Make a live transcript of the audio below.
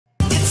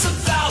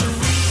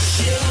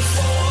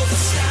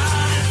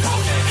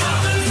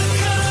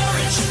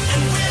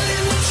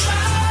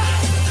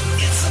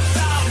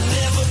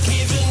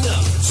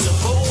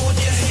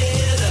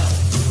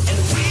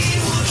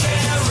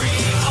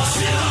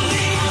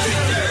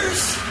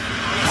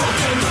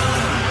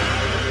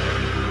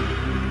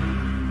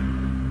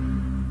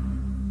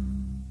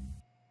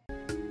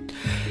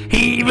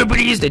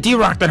buddies, the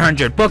D-Rock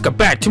 100. Welcome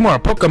back to more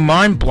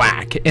Pokemon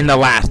Black. In the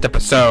last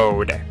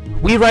episode,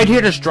 we ride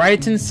here to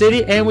Striaton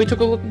City, and we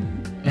took a look,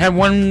 had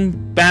one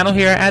battle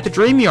here at the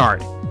Dream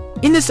Yard.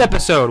 In this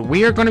episode,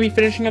 we are going to be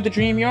finishing up the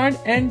Dream Yard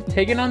and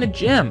taking on the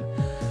gym.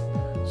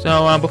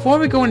 So, before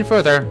we go any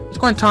further, let's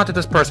go and talk to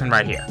this person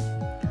right here.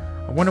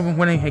 I want to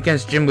win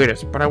against gym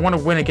leaders, but I want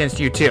to win against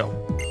you too.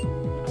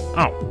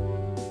 Oh.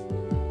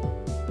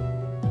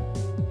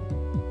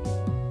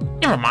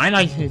 Never mind,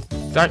 I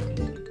thought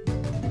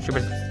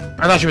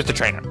she was the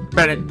trainer,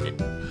 but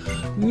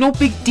no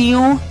big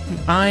deal.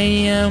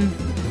 I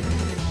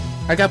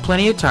got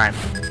plenty of time.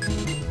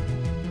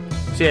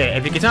 See,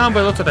 if you can tell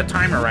by the looks of the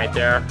timer right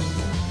there,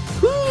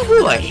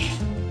 whoo boy,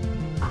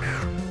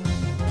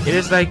 it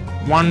is like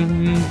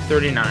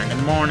 1:39 in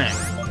the morning.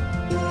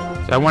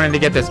 So I wanted to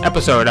get this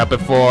episode up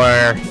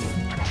before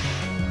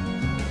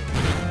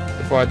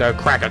the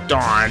crack of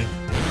dawn,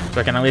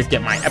 so I can at least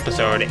get my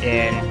episode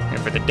in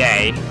for the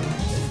day.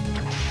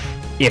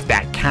 If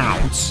that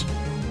counts.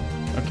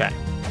 Okay.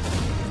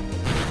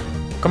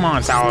 Come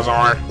on,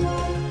 Salazar.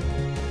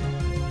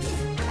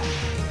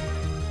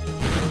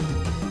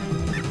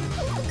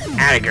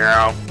 Atta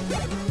girl.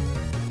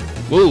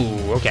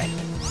 Ooh, okay.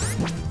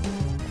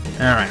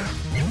 Alright.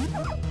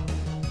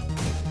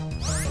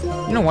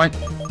 You know what?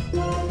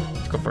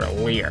 Let's go for a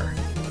Leer.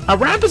 A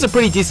ramp is a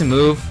pretty decent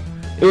move.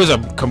 It was a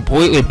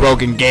completely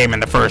broken game in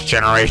the first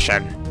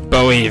generation.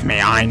 Believe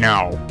me, I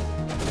know.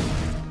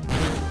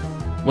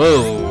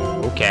 Whoa.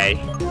 Okay.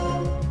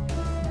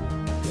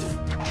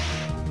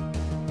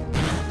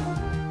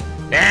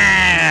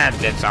 That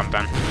did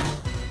something.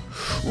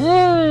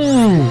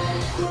 Ooh.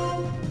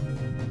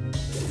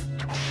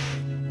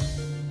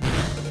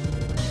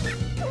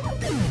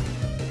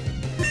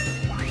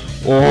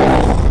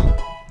 Oh,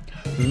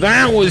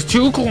 that was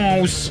too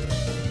close.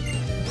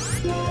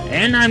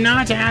 And I'm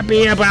not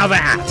happy about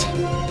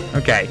that.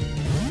 Okay.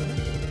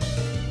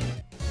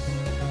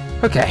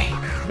 Okay.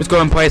 Let's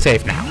go and play it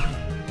safe now.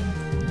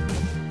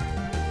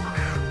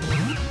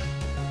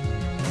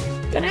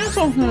 Did I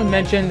also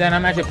mention that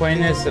I'm actually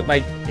playing this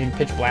like in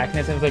pitch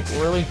blackness? It's like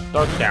really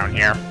dark down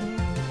here.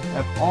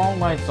 I have all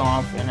lights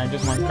off, and I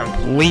just want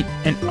complete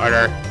and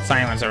utter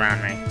silence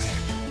around me.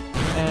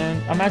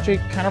 And I'm actually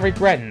kind of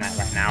regretting that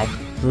right now.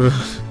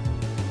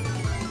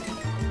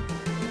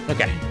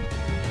 Okay,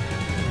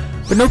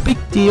 but no big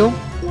deal.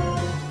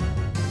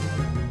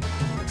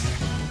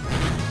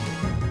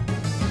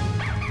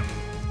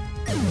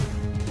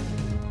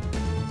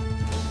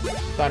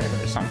 Thought I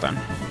heard something.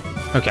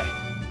 Okay.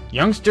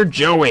 Youngster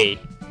Joey.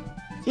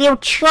 You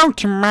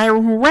choked my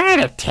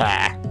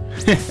rat-a-tat.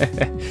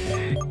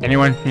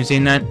 Anyone who's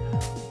seen that?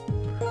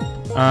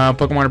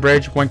 Pokemon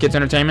Bridge, One Kids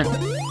Entertainment?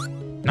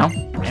 No?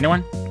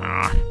 Anyone?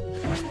 I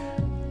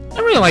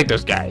really like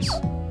those guys.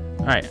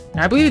 Alright,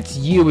 I believe it's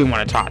you we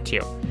want to talk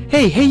to.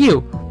 Hey you!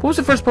 What was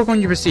the first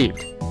Pokemon you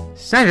received?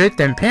 Schneider,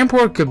 then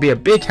Pampor could be a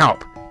big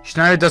help.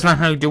 Schneider does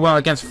not do well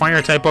against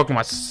fire-type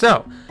Pokemon,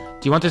 so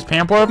do you want this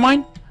Pampor of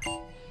mine?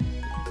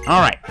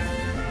 Alright.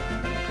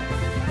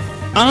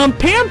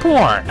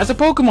 Pampor as a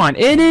Pokemon.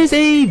 It is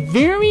a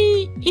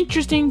very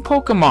interesting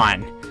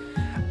Pokemon.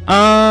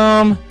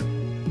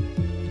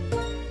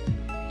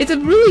 It's a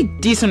really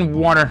decent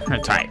water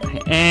type,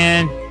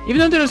 and even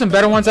though there are some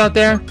better ones out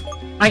there,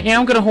 I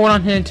am gonna hold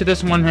on to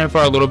this one here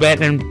for a little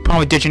bit and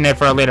probably ditching it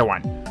for a later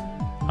one.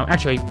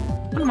 Actually,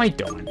 what am I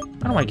doing?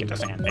 I don't want to give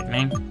this a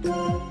nickname.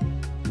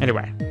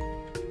 Anyway.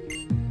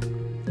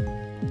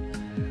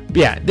 But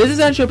yeah, this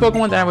is actually a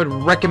Pokemon that I would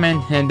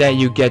recommend that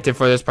you get it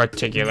for this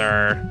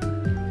particular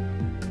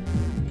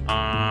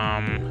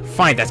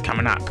fight that's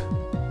coming up.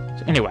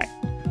 So anyway,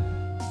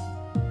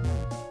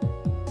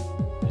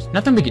 there's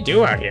nothing we could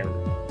do out here.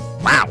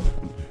 Wow.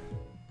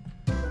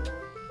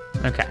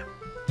 Okay.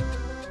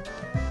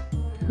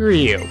 Who are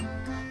you?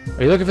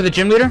 Are you looking for the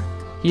gym leader?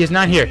 He is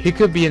not here. He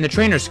could be in the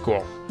trainer's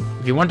school.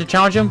 If you want to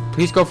challenge him,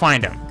 please go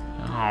find him.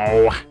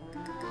 Oh,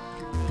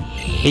 I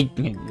hate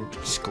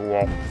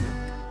school.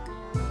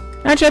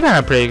 Actually,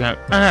 I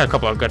had a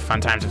couple of good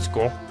fun times at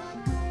school.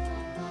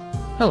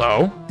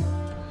 Hello.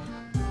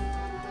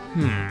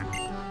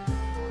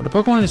 When the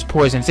Pokemon is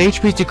poisoned, its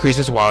HP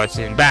decreases while it's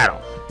in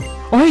battle.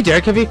 Oh, hey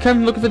Derek, have you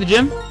come looking for the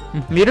gym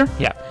leader?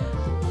 Yeah.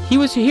 He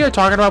was here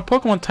talking about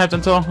Pokemon types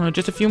until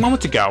just a few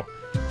moments ago.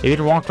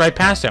 David walked right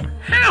past him.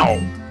 How?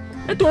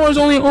 That door is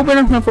only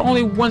open for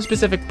only one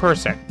specific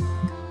person.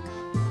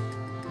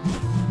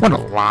 What a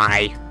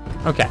lie.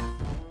 Okay.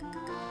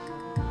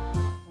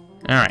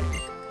 Alright.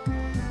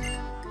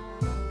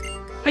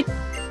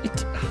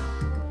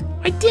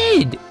 I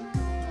did!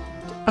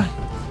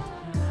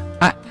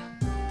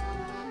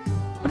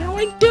 What do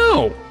I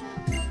do?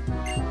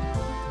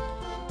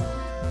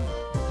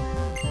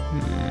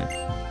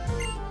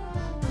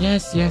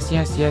 Yes. We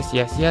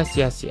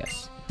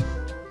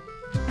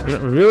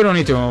really don't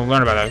need to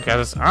learn about that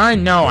because I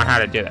know on how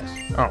to do this.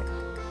 Oh,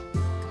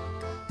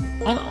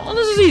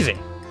 this is easy.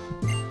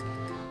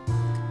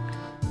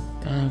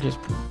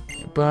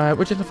 But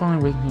which of the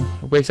following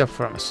wakes up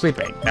from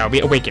sleeping? That would be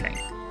awakening.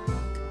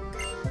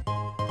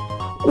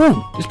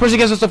 Ooh, this person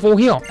gives us a full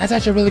heal. That's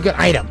actually a really good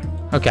item.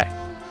 Okay.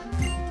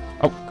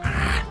 Oh,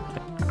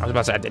 I was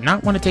about to say, I did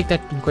not want to take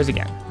that quiz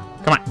again.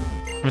 Come on,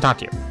 let me talk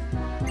to you.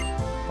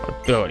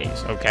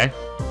 Abilities, okay.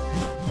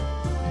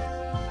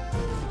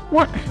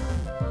 What?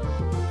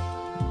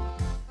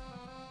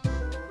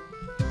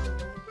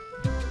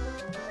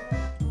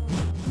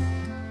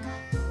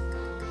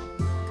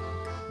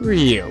 Who are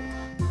you?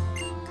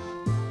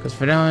 Because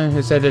Fidelia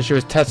has said that she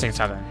was testing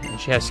something, and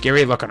she has a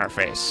scary look on her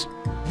face.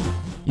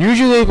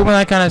 Usually, when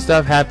that kind of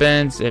stuff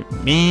happens, it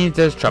means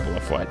there's trouble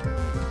afoot.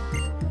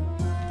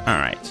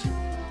 Alright.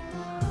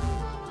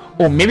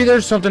 Oh, maybe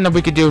there's something that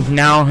we could do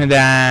now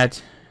that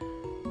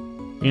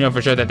you know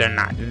for sure that they're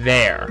not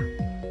there.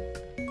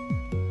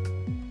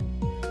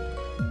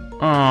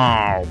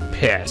 Oh,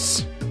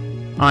 piss.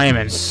 I am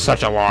in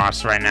such a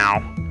loss right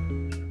now.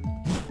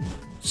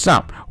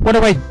 So, what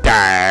do I do?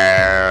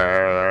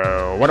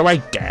 What do I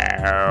do?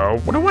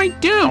 What do I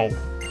do?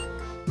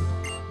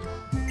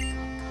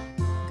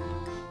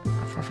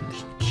 Far from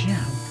this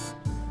gym.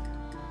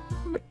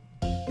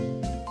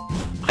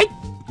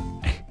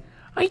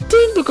 I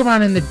did look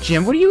around in the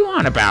gym. What are you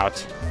on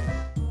about?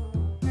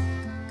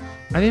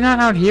 Are they not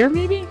out here,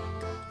 maybe?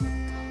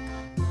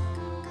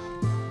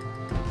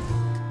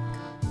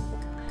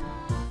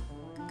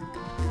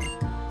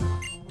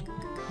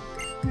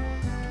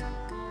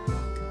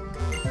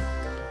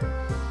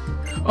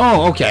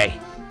 Oh, okay.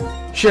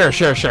 Sure.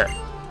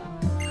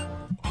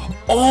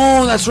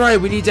 Oh, that's right.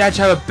 We need to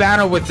actually have a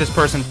battle with this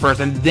person first,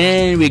 and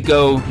then we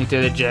go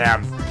into the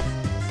gym.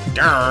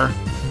 Durr.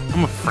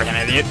 I'm a freaking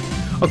idiot.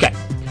 Okay.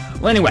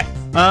 Well, anyway.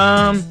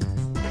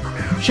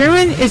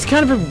 Sharon is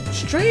kind of a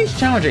strange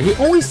challenger. He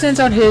always sends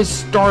out his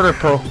starter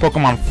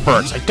Pokemon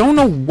first. I don't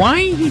know why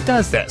he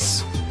does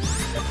this.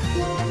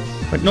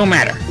 But no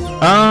matter.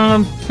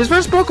 His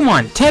first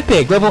Pokemon,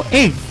 Tepig, level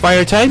 8,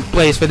 Fire type,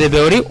 Blaze for the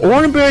ability,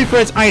 Oranberry for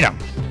its item.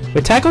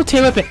 With Tackle,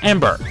 Tail Whip, and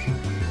Ember.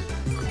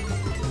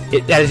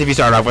 That is if you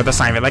start off with a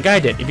Psychic like I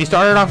did. If you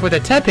started off with a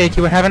Tepig,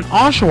 you would have an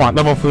Oshawott,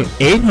 level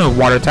 8, with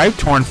Water type,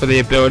 Torn for the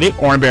ability,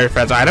 Oranberry for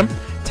its item,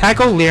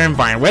 Tackle, Leer, and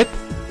Vine Whip.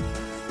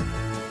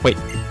 Wait,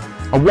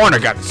 a Water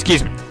Gun,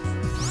 excuse me.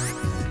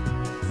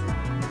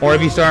 Or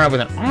if you start off with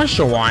an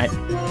Oshawott,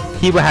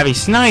 he will have a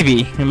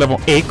Snivy,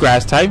 level 8,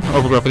 Grass type,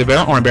 Overgrowth for the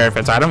ability, Oranberry for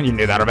its item, you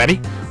knew that already,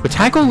 with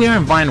Tackle, Leer,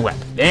 and Vine Whip.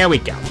 There we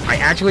go. I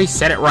actually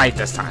said it right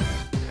this time.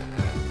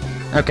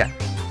 Okay.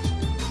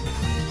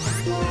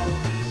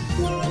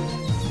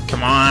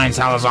 Come on,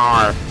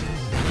 Salazar.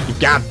 You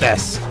got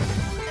this.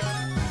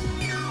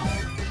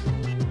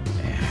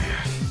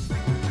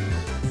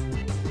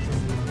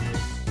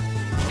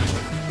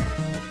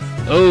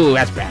 Oh,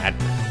 that's bad.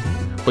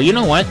 But you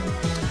know what?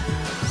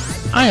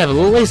 I have a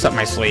little lace up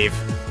my sleeve.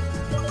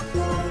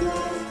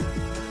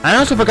 I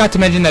also forgot to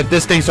mention that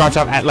this thing starts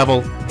off at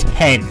level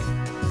 10,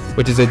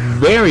 which is a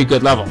very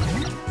good level.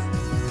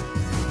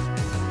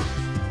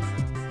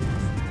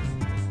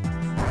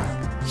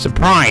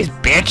 Surprise,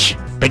 bitch!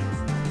 But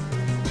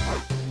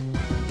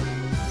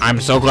I'm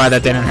so glad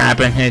that didn't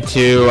happen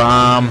to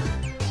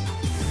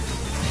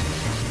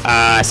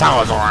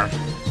Salazar.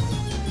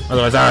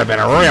 Otherwise, that would have been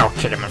a real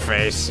kick in the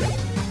face.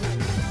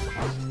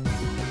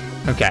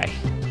 Okay.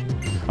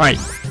 Alright.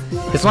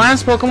 His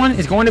last Pokemon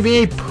is going to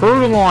be a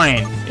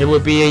Purloin. It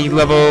would be a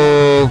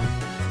level...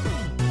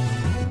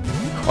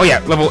 Oh yeah,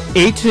 level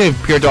 8 to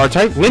Pure Dark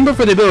type. Limber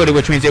for the ability,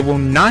 which means it will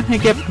not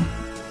get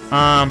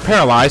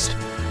paralyzed.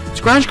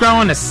 Scratch,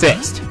 Growl, and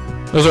Assist.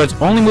 Those are its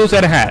only moves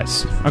that it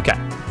has. Okay.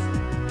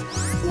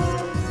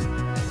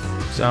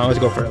 So let's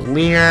go for a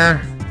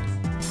Leer.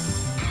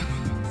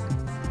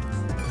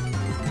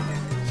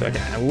 So I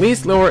can at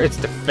least lower its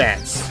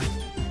defense.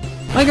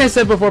 Like I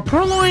said before,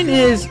 Purloin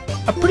is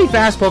a pretty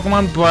fast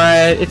Pokemon,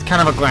 but it's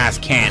kind of a glass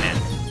cannon.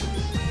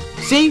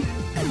 See?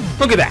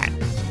 Look at that.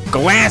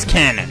 Glass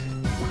cannon.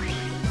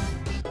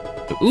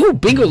 Ooh,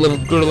 Bingo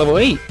grew to level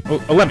 8.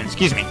 Oh, 11,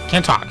 excuse me.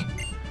 Can't talk.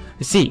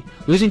 See,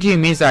 losing to you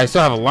means that I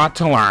still have a lot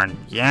to learn.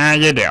 Yeah,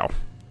 you do.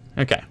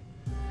 Okay.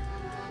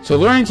 So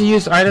learning to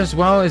use items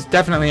well is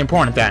definitely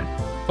important then.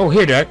 Oh,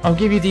 here, Doug. I'll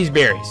give you these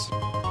berries.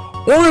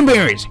 Orange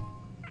berries!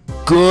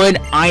 Good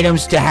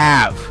items to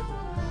have.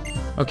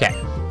 Okay.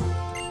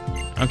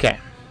 Okay.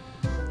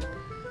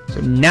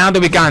 So now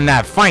that we've gotten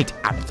that fight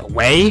out of the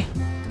way.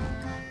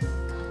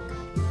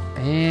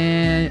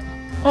 And...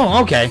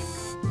 oh, okay.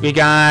 We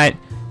got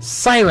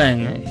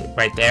Silent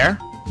right there.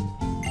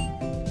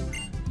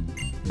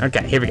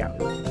 Okay, here we go.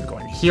 We're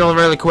going to heal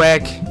really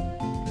quick.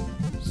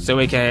 So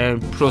we can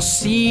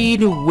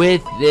proceed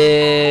with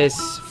this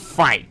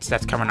fight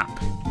that's coming up.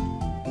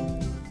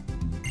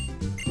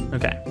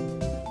 Okay.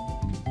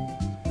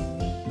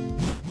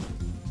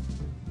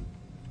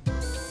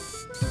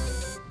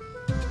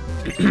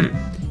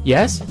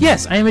 Yes?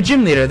 Yes, I am a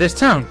gym leader of this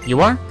town.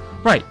 You are?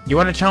 Right, you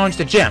want to challenge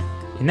the gym.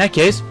 In that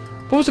case,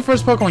 what was the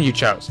first Pokemon you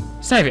chose?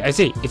 Snivy, I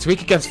see. It's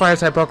weak against fire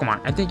type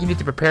Pokemon. I think you need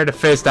to prepare to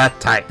face that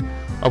type.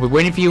 I'll be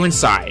waiting for you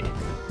inside.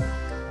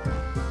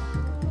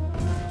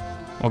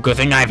 Well, good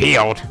thing I've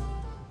healed.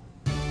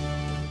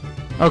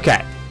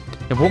 Okay.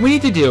 Now what we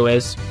need to do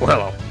is... well,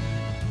 hello.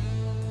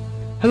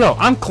 Hello,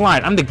 I'm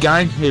Clyde. I'm the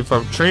guy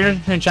for trainer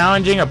and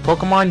challenging a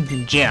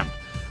Pokemon gym.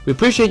 We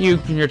appreciate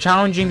you're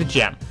challenging the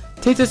gym.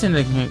 Take this in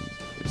the...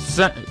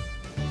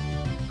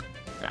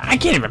 I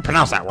can't even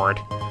pronounce that word.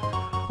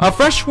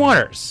 Fresh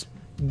waters.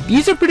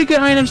 These are pretty good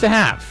items to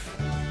have.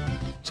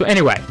 So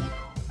anyway,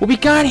 what we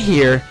got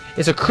here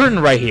is a curtain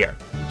right here.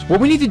 So what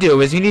we need to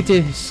do is you need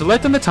to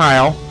select on the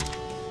tile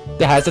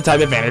that has the type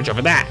advantage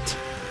over that.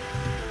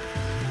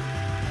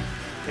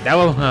 And that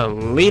will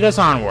lead us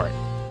onward.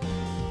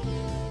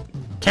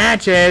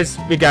 Catch is,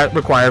 we got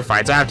required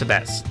fights after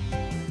this.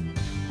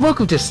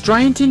 Welcome to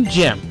Striaton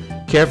Gym.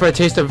 Care for a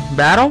taste of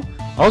battle?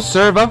 I'll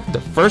serve up the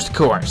first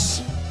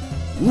course.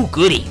 Ooh,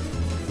 goody.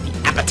 The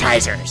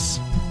appetizers.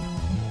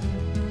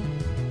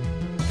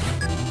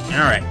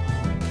 Alright.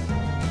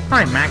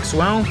 Alright,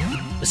 Maxwell.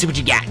 Let's see what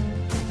you got.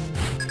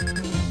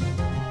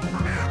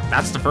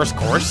 That's the first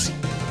course?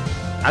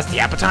 That's the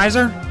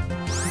appetizer?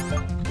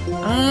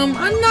 I'm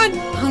not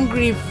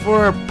hungry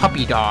for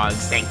puppy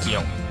dogs, thank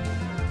you.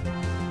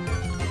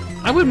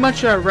 I would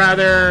much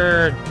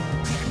rather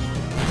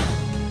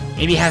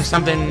maybe have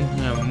something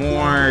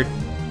more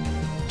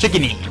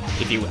chickeny,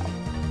 if you will.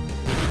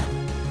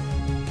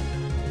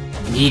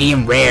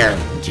 Medium rare,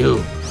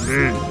 too.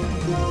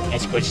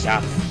 That's good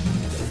stuff.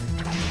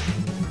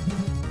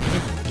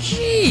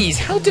 Jeez,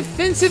 how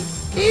defensive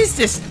is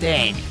this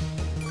thing?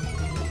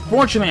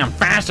 Fortunately, I'm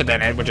faster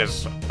than it, which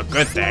is a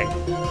good thing.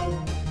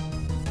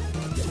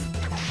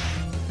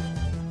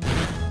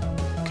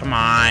 Come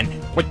on.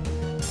 What?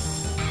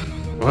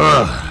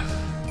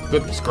 Ugh.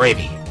 Goodness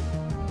gravy.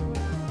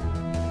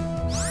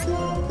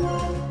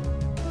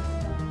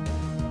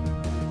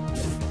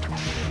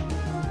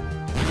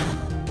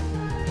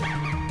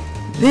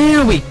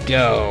 There we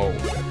go.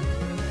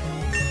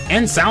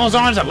 And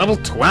Salazar's at level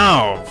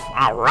 12.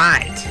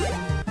 Alright.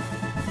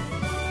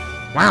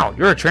 Wow,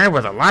 you're a trainer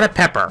with a lot of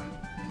pepper.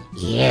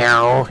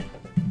 Yeah.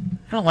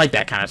 I don't like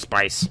that kind of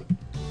spice.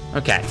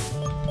 Okay.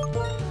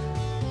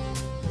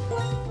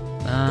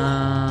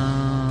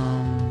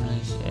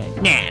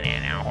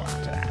 Nah, hold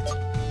on to that.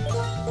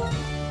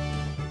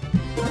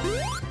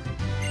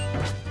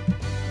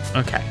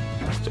 Okay.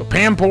 So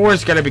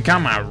Pampor's gonna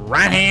become a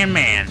right-hand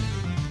man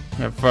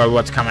for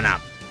what's coming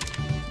up.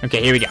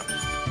 Okay, here we go.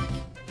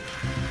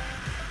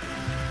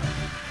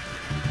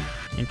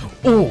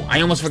 Oh,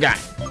 I almost forgot.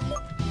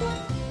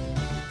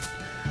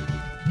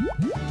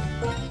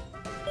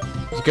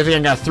 It's a good thing I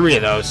got 3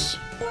 of those.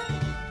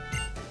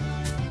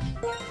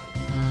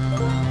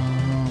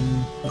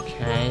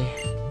 Okay.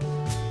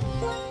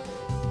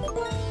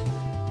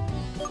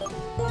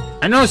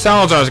 I know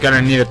Salazar's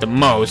gonna need it the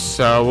most,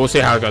 so we'll see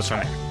how it goes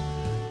from there.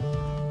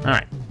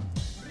 Alright.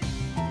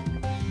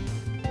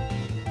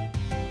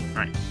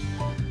 Alright.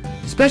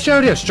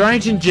 Specialty of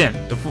Striaton Gym.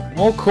 The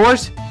full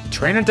course,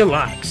 Trainer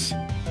Deluxe.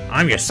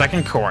 I'm your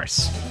second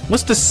course.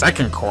 What's the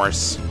second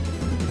course?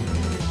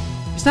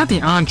 It's not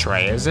the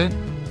entree, is it?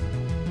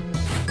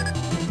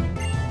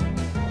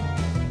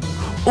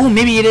 Oh,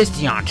 maybe it is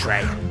the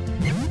entree.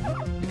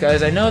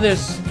 Because I know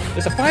there's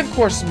a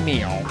 5-course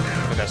meal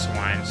for this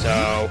one.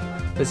 So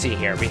let's see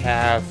here. We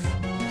have.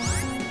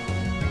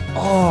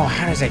 Oh,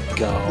 how does it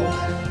go?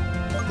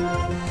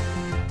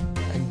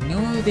 I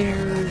know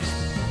there's.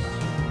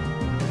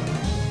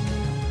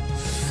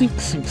 Think.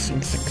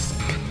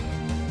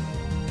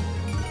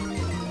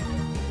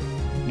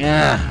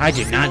 Yeah, I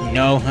do not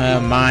know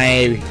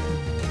my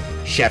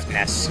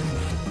chefness.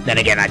 Then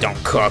again, I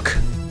don't cook.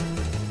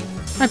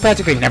 I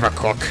practically never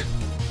cook.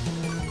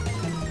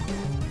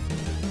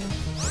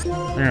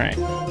 Alright.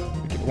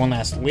 Give one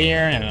last leer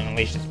and then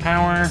unleash its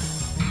power.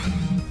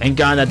 Thank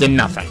God that did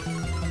nothing.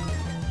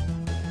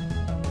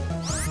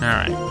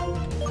 Alright.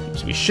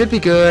 So we should be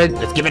good.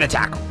 Let's give it a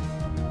tackle.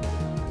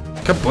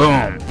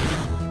 Kaboom!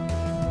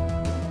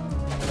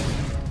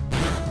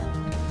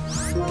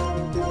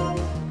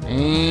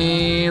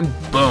 And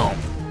boom.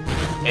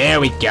 There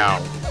we go.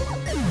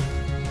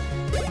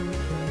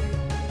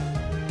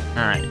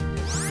 Alright.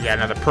 We got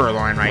another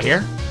Purloin right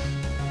here.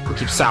 We'll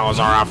keep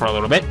Salazar out for a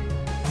little bit.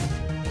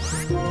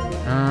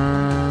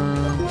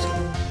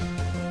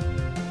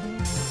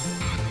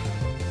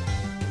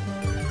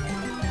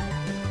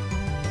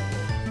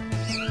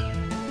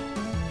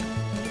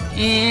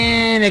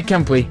 And it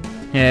completely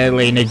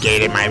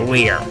negated my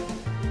leer.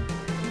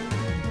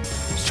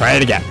 Let's try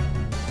it again.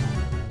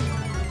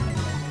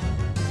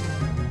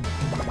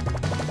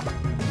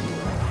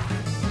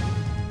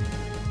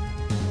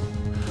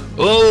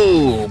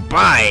 Oh,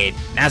 bite!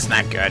 That's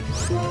not good.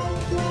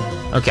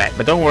 Okay,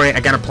 but don't worry, I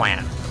got a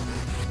plan.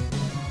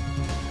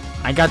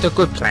 I got a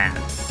good plan.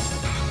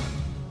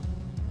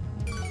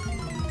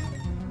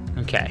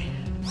 Okay.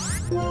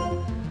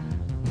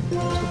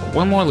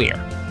 One more leer.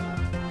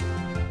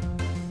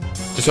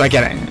 Just so I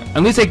get it.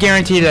 At least I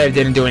guarantee that it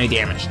didn't do any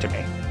damage to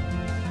me.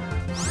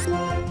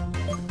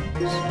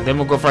 And then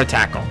we'll go for a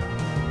tackle.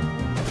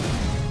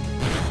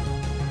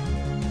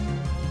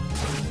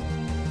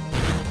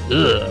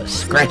 Ugh,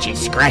 scratchy.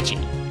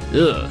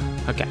 Ugh,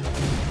 okay.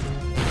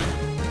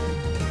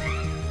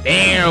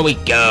 There we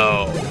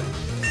go.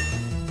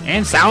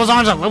 And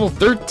Salazar's at level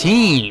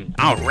 13.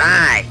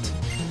 Alright.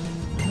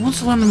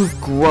 Once learn to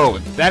move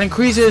growth. That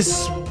increases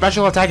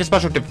special attack and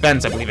special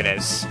defense, I believe it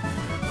is.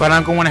 But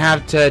I'm going to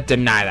have to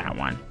deny that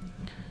one.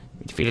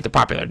 We defeated the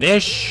popular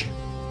dish.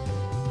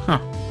 Huh.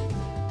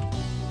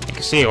 I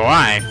can see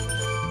why.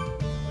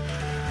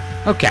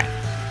 Okay.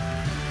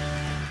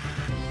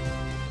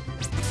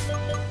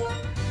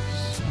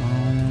 So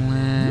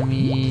let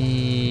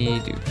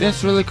me do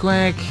this really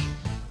quick.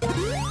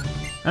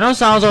 I know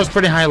Salazar's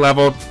pretty high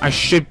level. I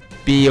should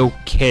be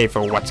okay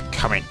for what's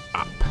coming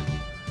up.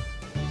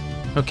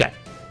 Okay.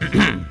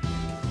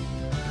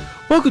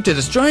 Welcome to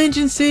the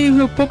Striaton City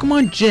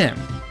Pokemon Gym.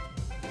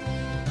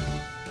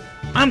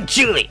 I'm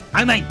Julie.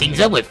 I light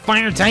things up with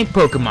fire-type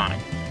Pokemon.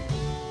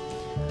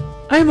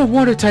 I am a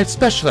water-type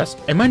specialist,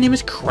 and my name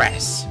is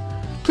Cress.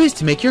 Pleased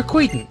to make your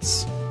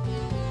acquaintance.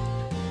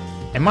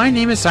 And my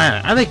name is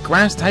Silent. I like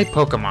grass-type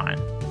Pokemon.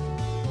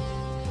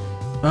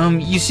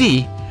 You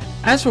see,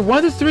 as for why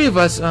the three of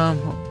us, are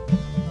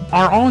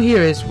all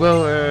here is,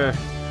 well,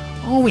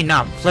 oh wait,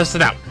 no, flesh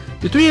it out.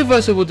 The three of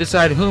us will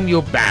decide whom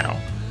you'll battle.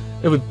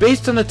 It will be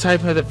based on the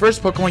type of the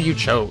first Pokemon you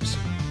chose.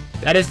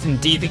 That is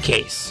indeed the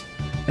case.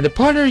 And the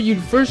partner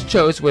you first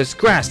chose was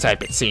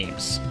grass-type, it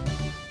seems.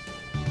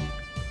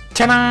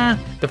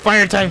 Ta-da! The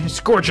fire-type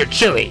Scorcher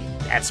Chili,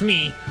 that's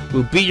me,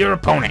 will be your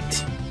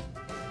opponent.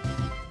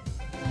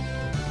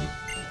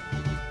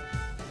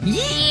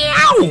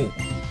 Yow!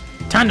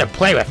 Time to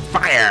play with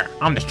fire!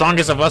 I'm the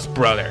strongest of us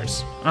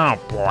brothers. Oh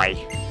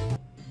boy.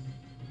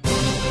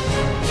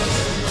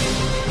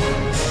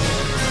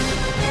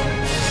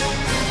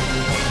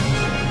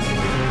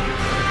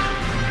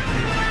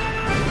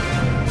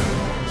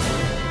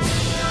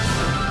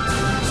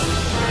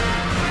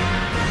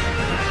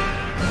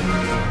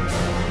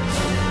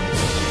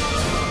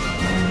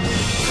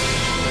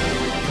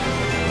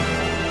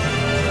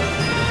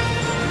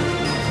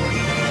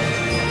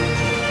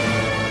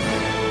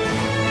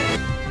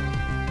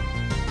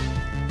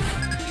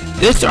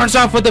 This starts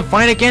off with the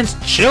fight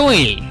against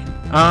Chili.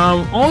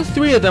 All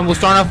three of them will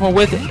start off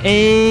with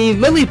a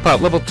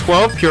Lillipup, level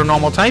 12, pure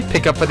normal type,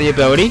 pick up for the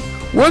ability.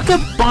 Work Up,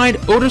 Bide,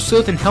 Odor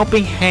Sleuth, and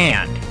Helping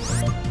Hand.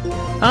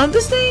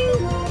 This thing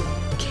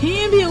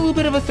can be a little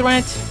bit of a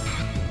threat,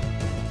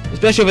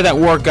 especially with that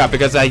Work Up,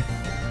 because yeah,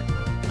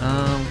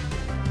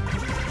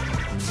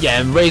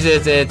 it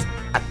raises its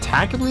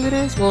attack, I believe it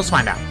is. Well, let's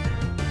find out.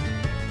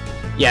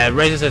 Yeah, it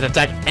raises its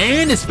attack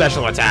and its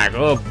special attack.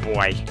 Oh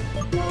boy.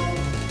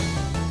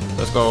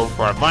 Let's go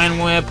for a Vine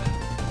Whip.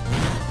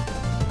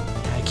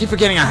 I keep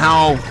forgetting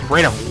how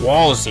great of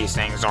walls these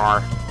things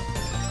are.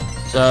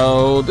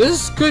 So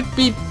this could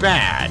be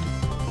bad.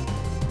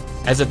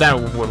 As if that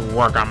would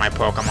work on my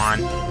Pokemon.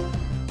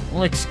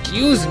 Well,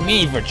 excuse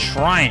me for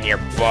trying here,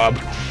 bub.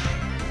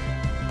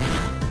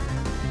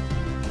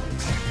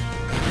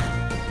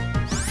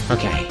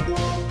 Okay.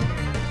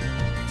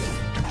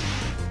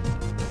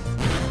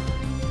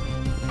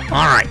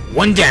 Alright,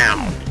 one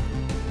down.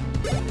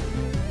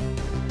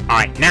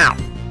 Alright, now.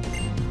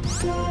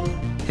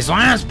 His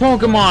last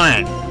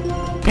Pokemon!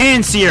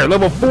 Pansear,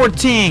 level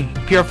 14.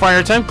 Pure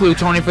Fire type, Glue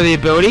Tony for the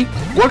ability.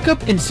 Work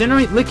Up,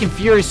 Incinerate, Lick, and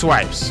Fury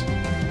Swipes.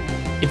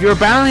 If you're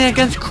battling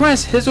against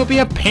Cress, his will be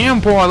a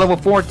Pampor, level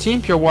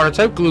 14. Pure Water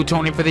type, Glue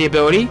Tony for the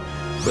ability.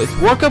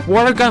 With Work Up,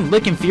 Water Gun,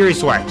 Lick, and Fury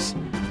Swipes.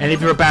 And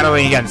if you're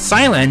battling against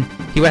Silent,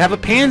 he would have a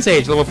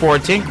Pansage, level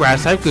 14.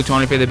 Grass type, Glue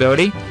Tony for the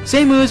ability.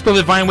 Same moves, but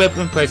with Vine Whip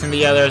and placing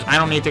the others. I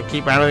don't need to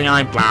keep battling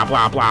on blah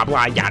blah blah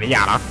blah yada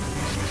yada.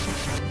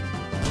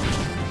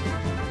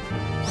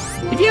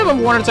 If you have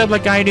a water type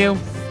like I do,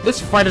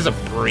 this fight is a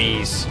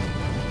breeze.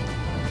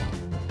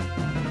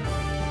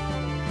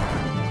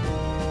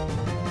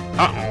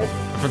 Uh-oh,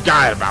 I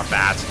forgot about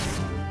that.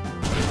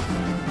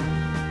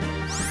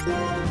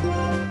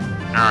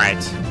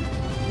 Alright.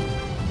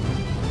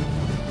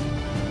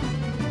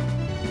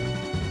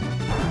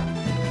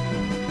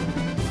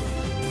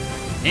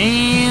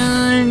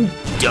 And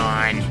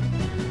done.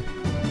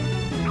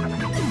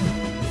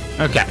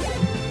 Okay.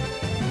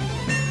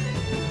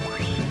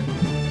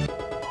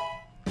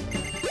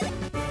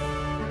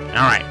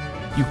 Alright,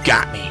 you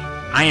got me.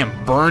 I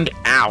am burned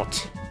out.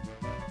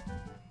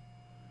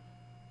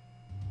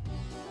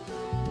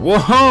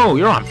 Whoa,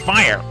 you're on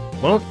fire.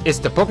 Well, it's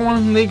the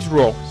Pokemon League's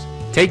rules.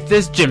 Take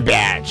this gym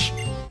badge.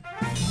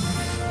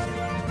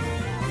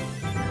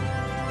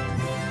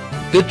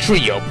 The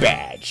Trio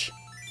Badge.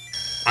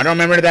 I don't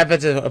remember that if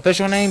it's an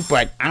official name,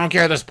 but I don't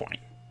care at this point.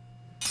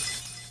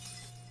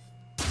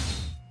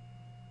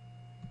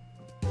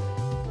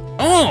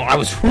 Oh, I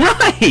was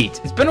right!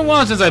 It's been a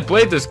while since I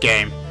played this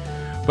game.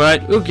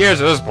 But who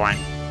cares at this point?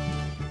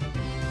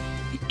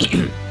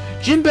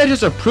 Gym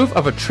badges are proof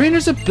of a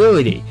trainer's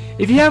ability.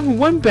 If you have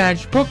one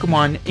badge,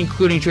 Pokemon,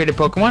 including traded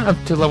Pokemon up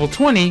to level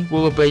 20,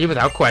 will obey you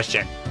without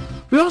question.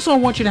 We also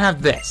want you to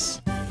have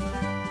this.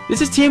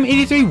 This is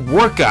TM83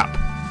 Work Up.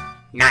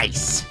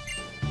 Nice.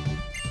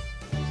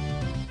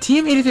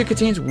 TM83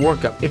 contains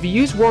Work Up. If you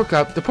use Work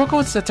Up, the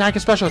Pokemon's attack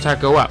and special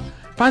attack go up.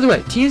 By the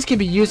way, TMs can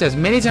be used as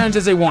many times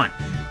as they want.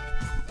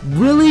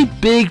 really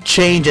big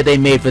change that they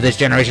made for this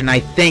generation. I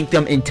thank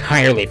them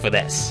entirely for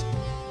this.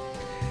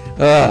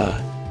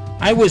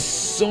 I was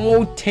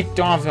so ticked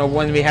off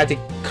when we had to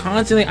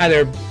constantly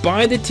either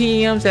buy the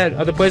TEMs at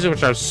other places,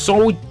 which are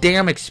so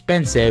damn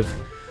expensive,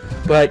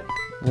 but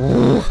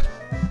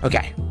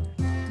okay.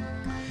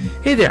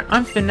 Hey there,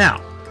 I'm Finn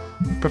now.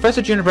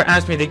 Professor Juniper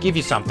asked me to give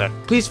you something.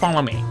 Please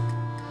follow me.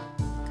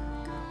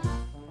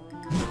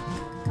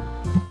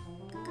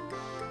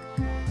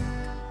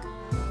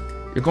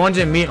 You're going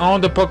to meet all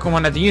the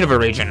Pokemon at the Unova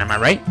region, am I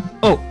right?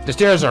 Oh, the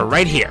stairs are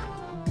right here.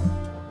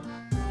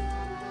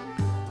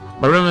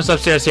 My room is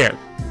upstairs here.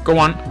 Go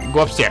on, go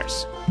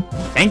upstairs.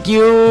 Thank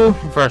you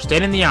for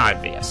stating the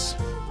obvious.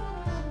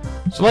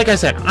 So like I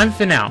said, I'm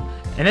Finn now,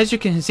 and as you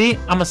can see,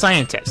 I'm a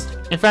scientist.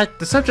 In fact,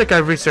 the subject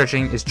I'm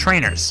researching is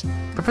trainers.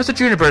 Professor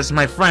Juniper is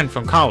my friend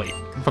from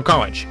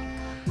college.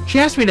 She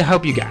asked me to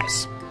help you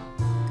guys.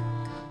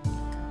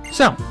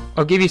 So,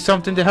 I'll give you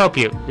something to help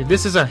you.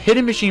 This is a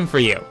hidden machine for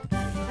you.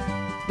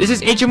 This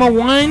is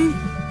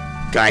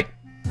HMO1? Got it.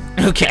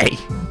 Okay.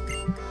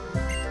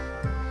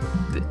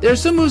 There are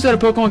some moves that a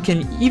Pokemon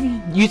can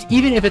use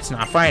even if it's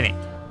not fighting.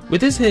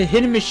 With this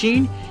hidden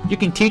machine, you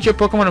can teach your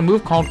Pokemon a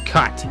move called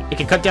Cut. It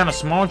can cut down a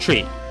small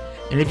tree.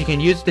 And if you can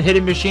use the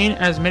hidden machine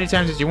as many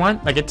times as you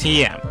want, like a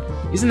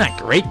TM. Isn't that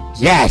great?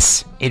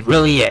 Yes, it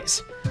really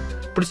is.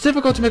 But it's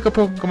difficult to make a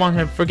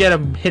Pokemon forget a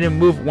hidden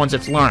move once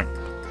it's learned.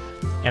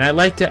 And I'd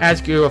like to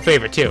ask you a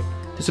favor too.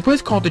 There's a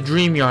place called the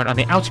Dream Yard on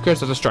the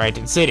outskirts of the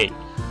Striaton City.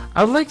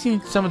 I'd like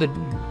some of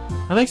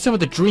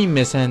the dream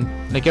mist and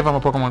they give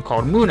off a Pokemon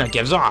called Muna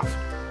gives off.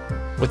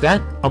 With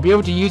that, I'll be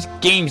able to use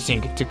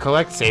GameSync to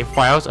collect save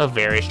files of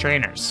various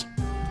trainers.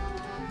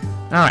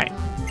 Alright,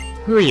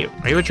 who are you?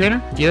 Are you a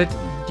trainer? Do you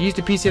use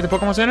the PC at the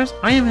Pokemon Centers?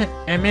 I am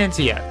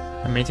Amantia.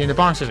 I maintain the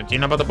box system. Do you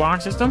know about the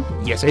box system?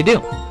 Yes, I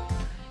do.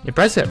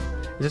 Impressive.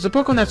 If there's a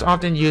Pokemon that's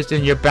often used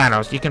in your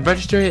battles, you can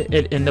register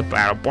it in the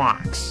battle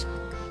box.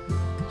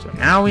 So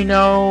now we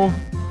know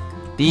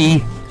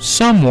the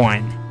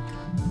someone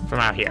from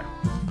out here.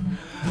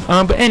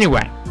 But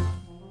anyway.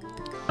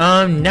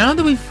 Now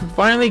that we've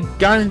finally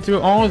gotten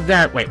through all of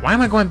that... Wait, why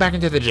am I going back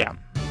into the gym?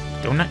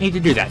 Do not need to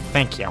do that,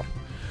 thank you.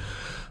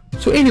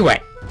 So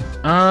anyway,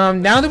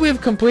 now that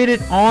we've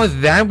completed all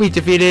of that, we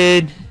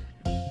defeated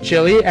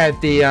Chili at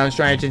the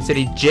Striaton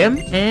City gym,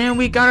 and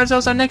we got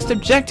ourselves our next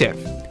objective.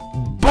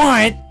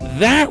 But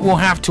that will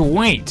have to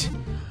wait,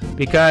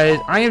 because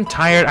I am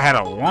tired, I had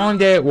a long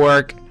day at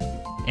work,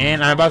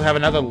 and I'm about to have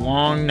another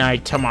long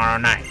night tomorrow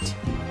night.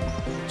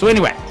 So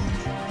anyway,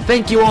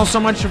 thank you all so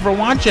much for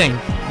watching.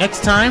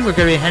 Next time, we're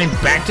going to be heading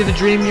back to the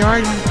Dream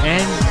Yard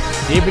and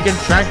see if we can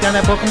track down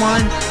that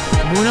Pokemon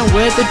Muna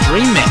with the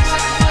Dream Mist.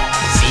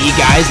 See you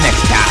guys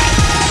next time.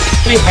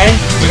 Hey,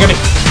 we're gonna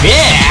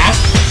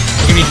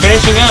be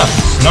finishing up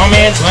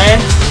Snowman's Land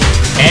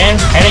and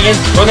heading in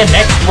for the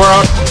next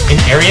world in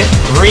Area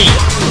 3.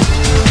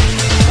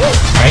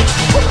 Alright,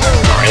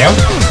 Mario.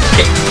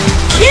 Okay.